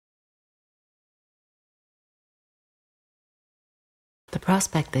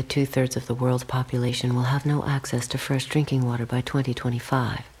prospect that 2/3 of the world's population will have no access to fresh drinking water by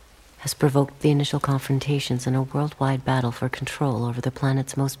 2025 has provoked the initial confrontations in a worldwide battle for control over the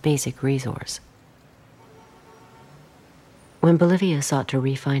planet's most basic resource. When Bolivia sought to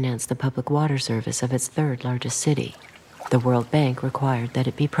refinance the public water service of its third largest city, the World Bank required that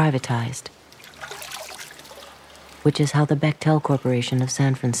it be privatized, which is how the Bechtel Corporation of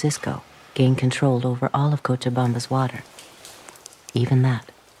San Francisco gained control over all of Cochabamba's water, even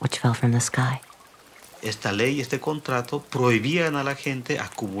that which fell from the sky. Esta ley y este contrato prohibían a la gente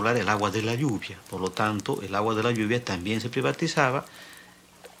acumular el agua de la lluvia. Por lo tanto, el agua de la lluvia también se privatizaba.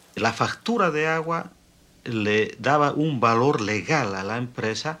 La factura de agua le daba un valor legal a la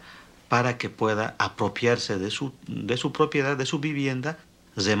empresa para que pueda apropiarse de su propiedad, de su vivienda,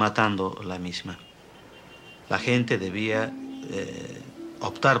 rematando la misma. La gente debía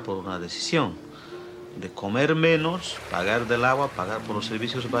optar por una decisión de comer menos, pagar del agua, pagar por los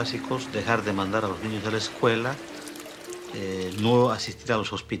servicios básicos, dejar de mandar a los niños a la escuela, no asistir a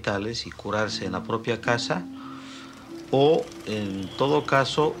los hospitales y curarse en la propia casa, o en todo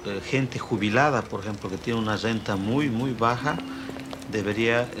caso, gente jubilada, por ejemplo, que tiene una renta muy baja,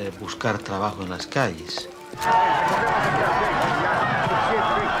 debería buscar trabajo en las calles.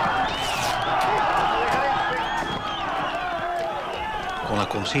 Con la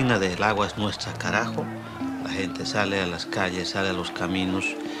consigna de "el agua es nuestra, carajo", la gente sale a las calles, sale a los caminos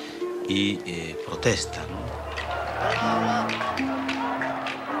y protesta, ¿no?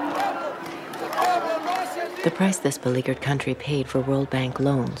 The price this beleaguered country paid for World Bank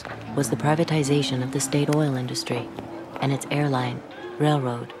loans was the privatization of the state oil industry and its airline,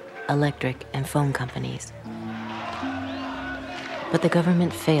 railroad, electric, and phone companies. But the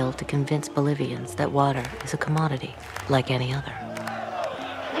government failed to convince Bolivians that water is a commodity like any other.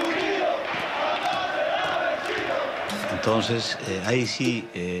 Entonces, ahí sí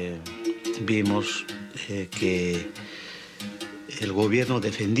vimos que el gobierno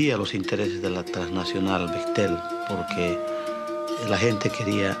defendía los intereses de la transnacional Bechtel, porque la gente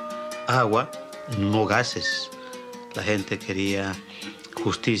quería agua, no gases. La gente quería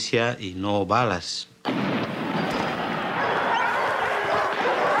justicia y no balas.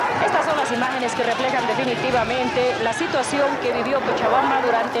 Estas son las imágenes que reflejan definitivamente la situación que vivió Cochabamba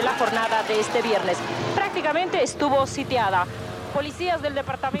durante la jornada de este viernes. Prácticamente estuvo sitiada. Policías del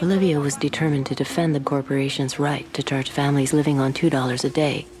departamento... Bolivia was determined to defend the corporation's right to charge families living on $2 a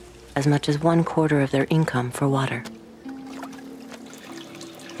day as much as 1/4 of their income for water.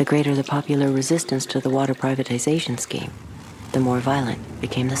 The greater the popular resistance to the water privatization scheme, the more violent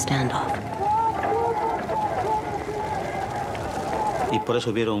became the standoff. Y por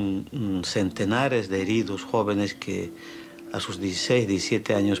eso hubieron centenares de heridos jóvenes que a sus 16,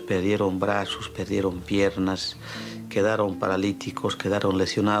 17 años perdieron brazos, perdieron piernas, quedaron paralíticos, quedaron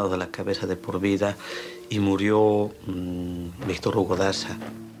lesionados de la cabeza de por vida y murió Víctor Hugo Daza.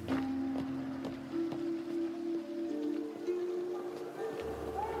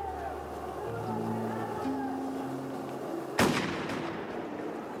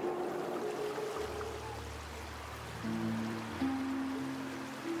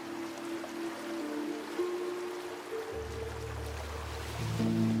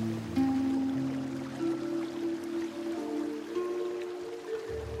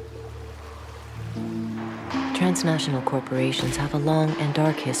 Transnational corporations have a long and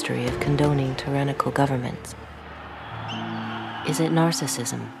dark history of condoning tyrannical governments. Is it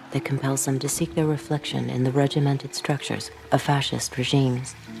narcissism that compels them to seek their reflection in the regimented structures of fascist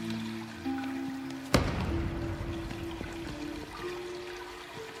regimes?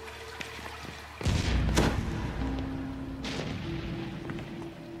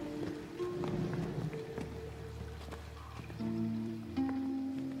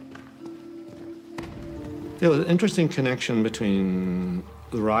 There was an interesting connection between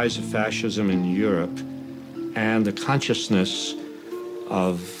the rise of fascism in Europe and the consciousness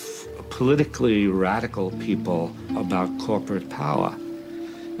of politically radical people about corporate power,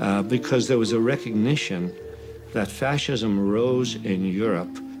 because there was a recognition that fascism rose in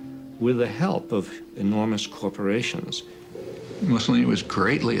Europe with the help of enormous corporations. Mussolini was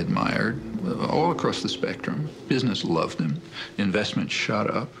greatly admired all across the spectrum. Business loved him. Investment shot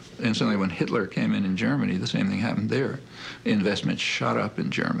up. And suddenly when Hitler came in Germany, the same thing happened there. Investment shot up in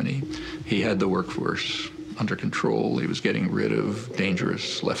Germany. He had the workforce under control. He was getting rid of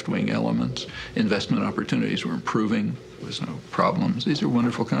dangerous left-wing elements. Investment opportunities were improving. There was no problems. These are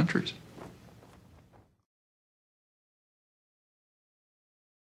wonderful countries.